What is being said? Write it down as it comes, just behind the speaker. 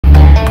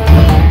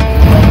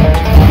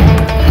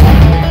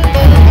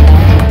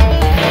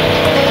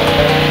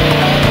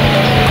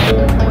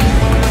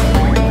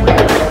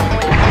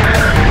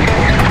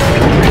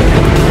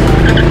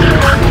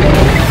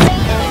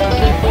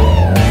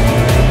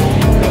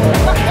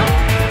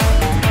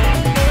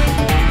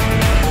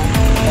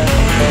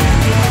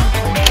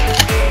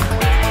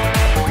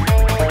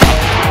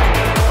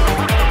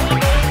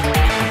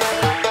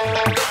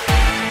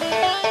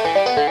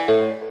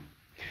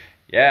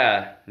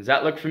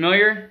that look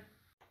familiar?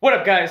 What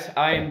up guys,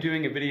 I am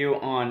doing a video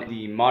on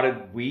the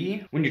modded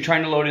Wii. When you're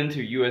trying to load into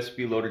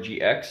USB Loader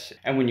GX,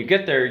 and when you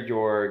get there,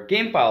 your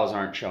game files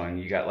aren't showing.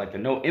 You got like the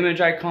no image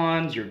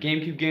icons, your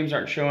GameCube games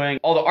aren't showing,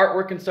 all the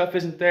artwork and stuff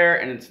isn't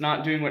there, and it's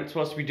not doing what it's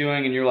supposed to be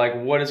doing, and you're like,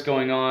 what is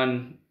going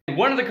on? And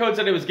one of the codes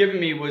that it was giving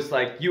me was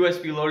like,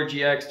 USB Loader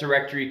GX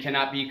directory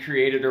cannot be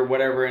created or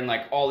whatever, and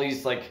like all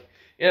these like,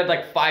 it had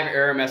like 5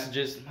 error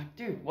messages. I'm like,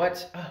 dude,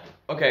 what?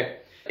 Okay.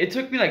 It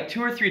took me like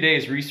 2 or 3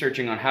 days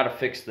researching on how to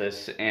fix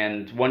this,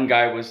 and one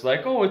guy was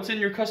like, oh, it's in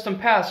your custom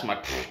pass. I'm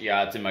like,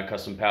 yeah, it's in my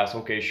custom pass,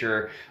 okay,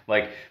 sure.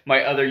 Like,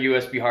 my other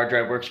USB hard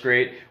drive works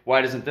great,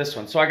 why doesn't this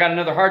one? So I got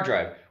another hard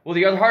drive. Well,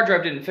 the other hard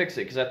drive didn't fix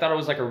it, because I thought it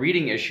was like a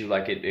reading issue,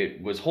 like it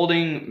was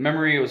holding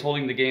memory, it was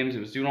holding the games, it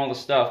was doing all the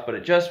stuff, but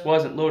it just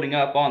wasn't loading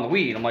up on the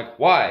Wii, and I'm like,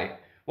 why?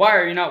 Why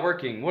are you not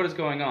working? What is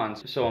going on?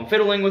 So I'm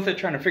fiddling with it,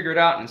 trying to figure it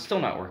out, and it's still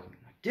not working.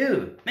 I'm like,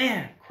 dude,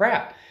 man,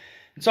 crap.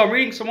 And so I'm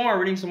reading some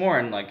more,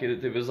 and like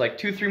it was like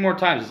 2, 3 more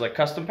times. It's like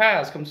custom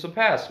paths.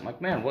 I'm like,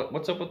 man,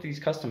 what's up with these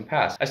custom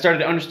paths? I started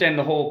to understand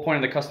the whole point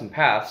of the custom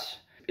paths.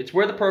 It's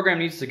where the program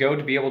needs to go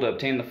to be able to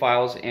obtain the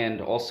files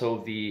and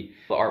also the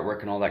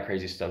artwork and all that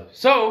crazy stuff.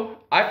 So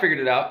I figured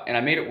it out and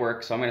I made it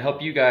work. So I'm gonna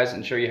help you guys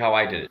and show you how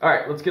I did it. All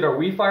right, let's get our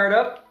Wii fired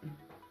up.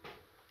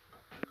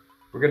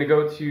 We're gonna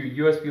go to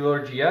USB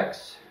Loader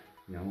GX,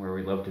 you know, where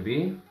we love to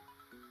be.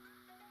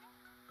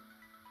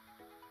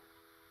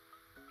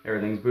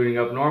 Everything's booting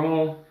up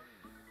normal,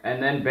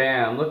 and then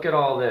bam, look at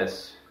all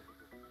this.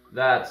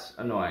 That's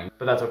annoying,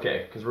 but that's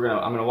okay, because I'm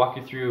gonna walk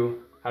you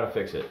through how to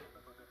fix it.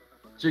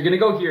 So you're gonna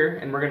go here,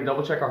 and we're gonna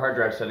double check our hard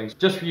drive settings,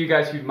 just for you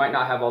guys who might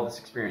not have all this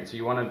experience. So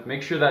you wanna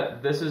make sure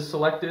that this is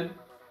selected,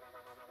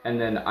 and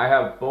then I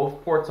have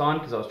both ports on,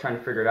 because I was trying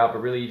to figure it out,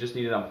 but really you just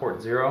need it on port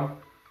 0,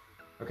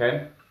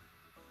 okay?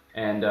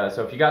 And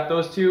so if you got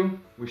those two,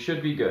 we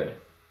should be good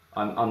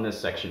on this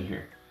section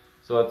here.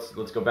 So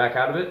let's go back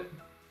out of it.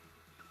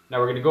 Now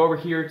we're gonna go over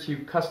here to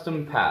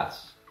custom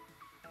paths.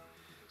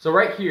 So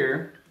right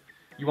here,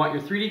 you want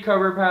your 3D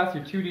cover path,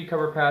 your 2D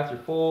cover path,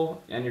 your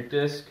full, and your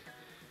disc.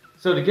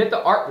 So to get the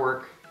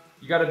artwork,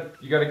 you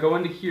gotta go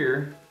into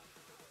here,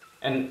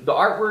 and the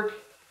artwork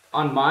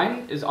on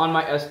mine is on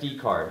my SD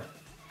card.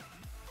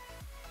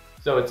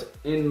 So it's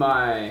in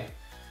my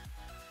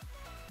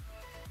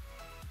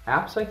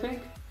apps, I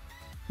think?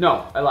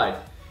 No, I lied.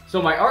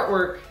 So my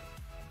artwork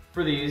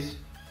for these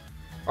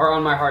are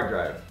on my hard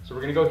drive. So we're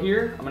gonna go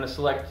here, I'm gonna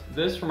select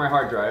this for my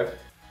hard drive.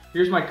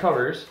 Here's my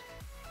covers,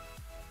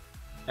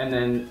 and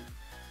then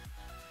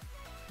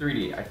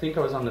 3D. I think I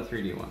was on the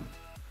 3D one.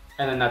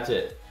 And then that's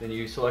it. Then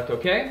you select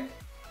OK,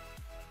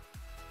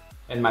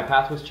 and my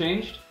path was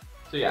changed.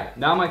 So yeah,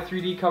 now my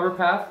 3D cover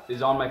path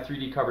is on my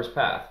 3D covers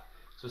path.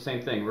 So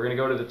same thing, we're gonna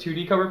go to the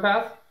 2D cover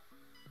path,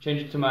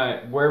 change it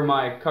to where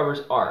my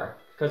covers are.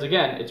 Because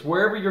again, it's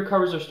wherever your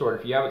covers are stored.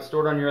 If you have it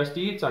stored on your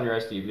SD, it's on your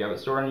SD. If you have it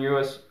stored on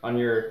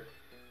your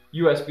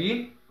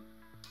USB,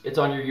 it's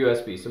on your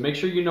USB. So make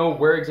sure you know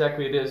where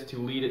exactly it is to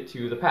lead it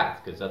to the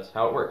path, because that's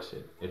how it works.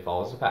 It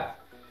follows the path.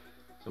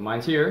 So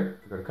mine's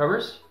here, go to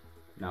covers.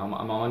 Now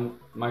I'm on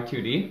my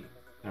 2D, and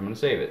I'm gonna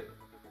save it.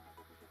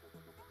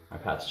 My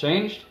path's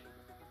changed.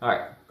 All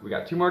right, we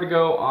got 2 more to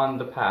go on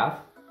the path.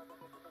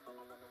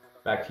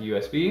 Back to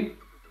USB.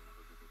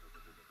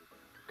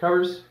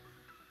 Covers.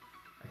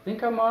 I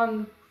think I'm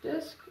on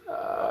disk.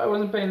 I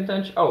wasn't paying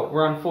attention. Oh,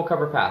 we're on full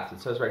cover path. It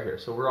says right here.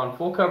 So we're on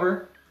full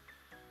cover.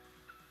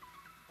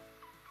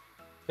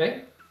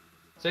 Okay,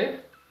 save,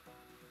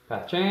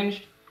 path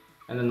changed,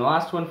 and then the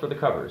last one for the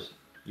covers,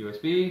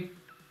 USB,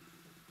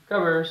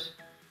 covers,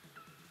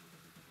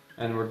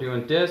 and we're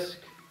doing disk,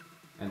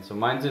 and so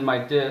mine's in my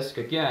disk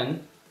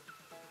again,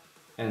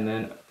 and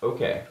then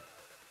okay.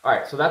 All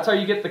right, so that's how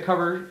you get the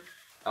cover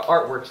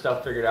artwork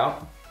stuff figured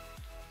out.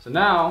 So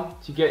now,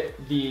 to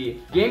get the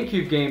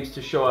GameCube games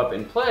to show up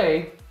and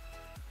play,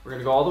 we're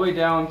gonna go all the way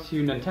down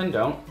to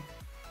Nintendo.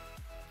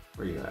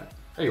 Where are you at?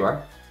 There you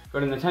are. Go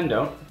to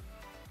Nintendo.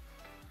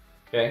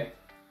 Okay,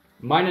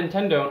 my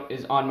Nintendo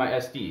is on my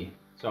SD.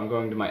 So I'm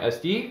going to my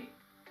SD,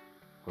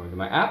 going to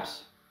my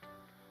apps.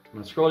 I'm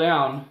gonna scroll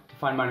down to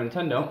find my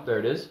Nintendo. There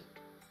it is.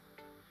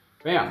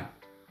 Bam. I'm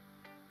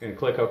gonna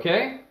click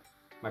OK.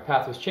 My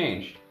path was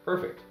changed.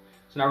 Perfect.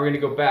 So now we're gonna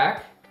go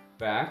back,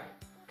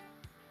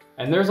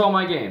 and there's all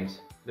my games.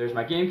 There's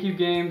my GameCube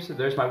games,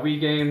 there's my Wii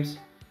games,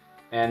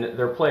 and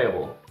they're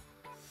playable.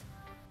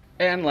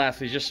 And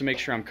lastly, just to make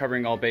sure I'm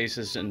covering all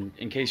bases, and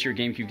in case your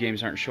GameCube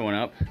games aren't showing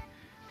up,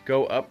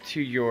 go up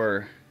to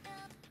your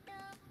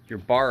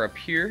bar up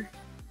here.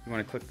 You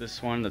want to click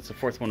this one, that's the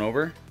 4th one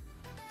over.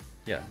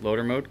 Yeah,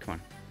 loader mode, come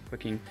on,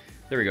 clicking,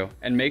 there we go.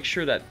 And make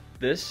sure that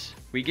this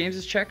Wii games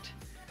is checked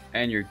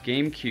and your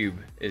GameCube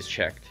is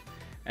checked.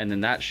 And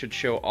then that should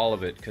show all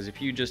of it, because if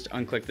you just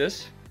unclick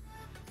this,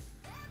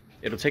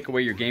 it'll take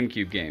away your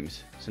GameCube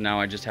games. So now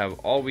I just have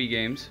all Wii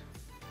games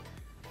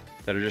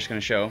that are just gonna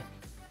show.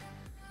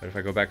 But if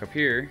I go back up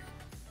here,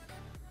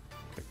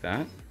 click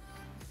that,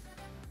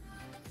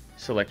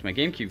 select my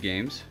GameCube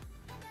games,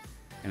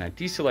 and I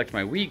deselect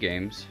my Wii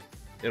games,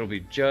 it'll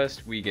be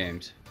just Wii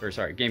games, or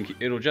sorry, GameCube.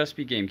 It'll just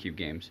be GameCube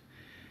games.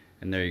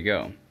 And there you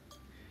go.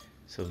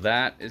 So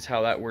that is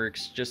how that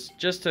works.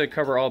 Just to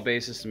cover all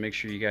bases, to make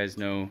sure you guys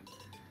know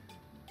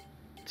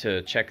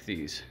to check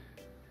these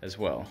as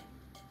well.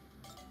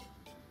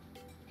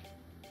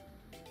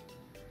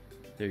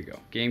 There you go,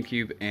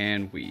 GameCube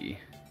and Wii.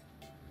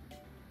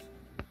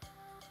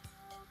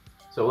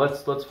 So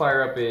let's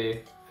fire up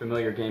a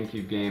familiar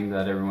GameCube game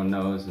that everyone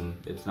knows and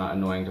it's not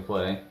annoying to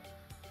play.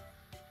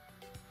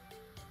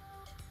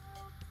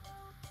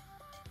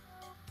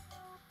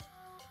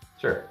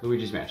 Sure,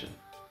 Luigi's Mansion.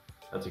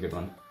 That's a good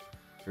one.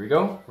 Here we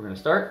go, we're gonna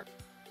start.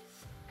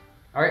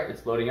 All right,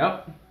 it's loading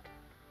up.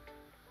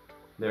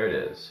 There it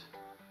is.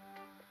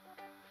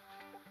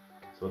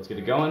 So let's get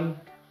it going.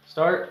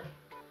 Start.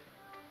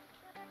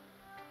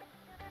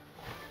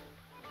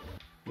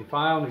 New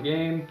file, new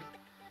game.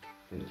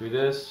 And through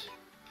this.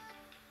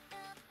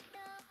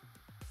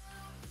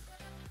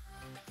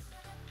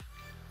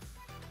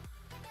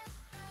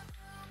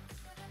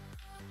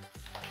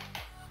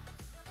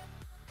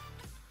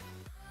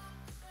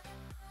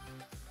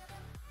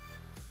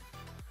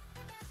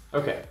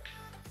 Okay,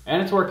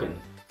 and it's working.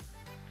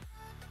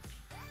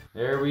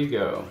 There we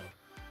go.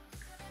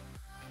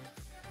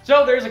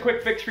 So there's a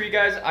quick fix for you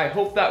guys. I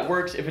hope that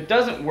works. If it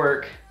doesn't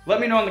work, let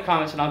me know in the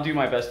comments and I'll do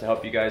my best to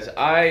help you guys.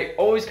 I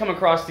always come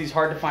across these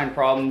hard to find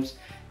problems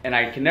and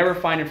I can never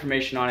find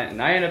information on it and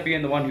I end up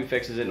being the one who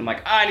fixes it and I'm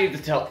like, I need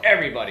to tell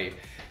everybody.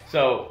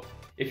 So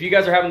if you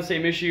guys are having the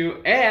same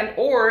issue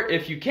or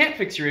if you can't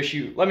fix your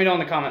issue, let me know in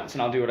the comments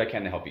and I'll do what I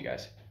can to help you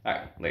guys. All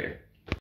right, later.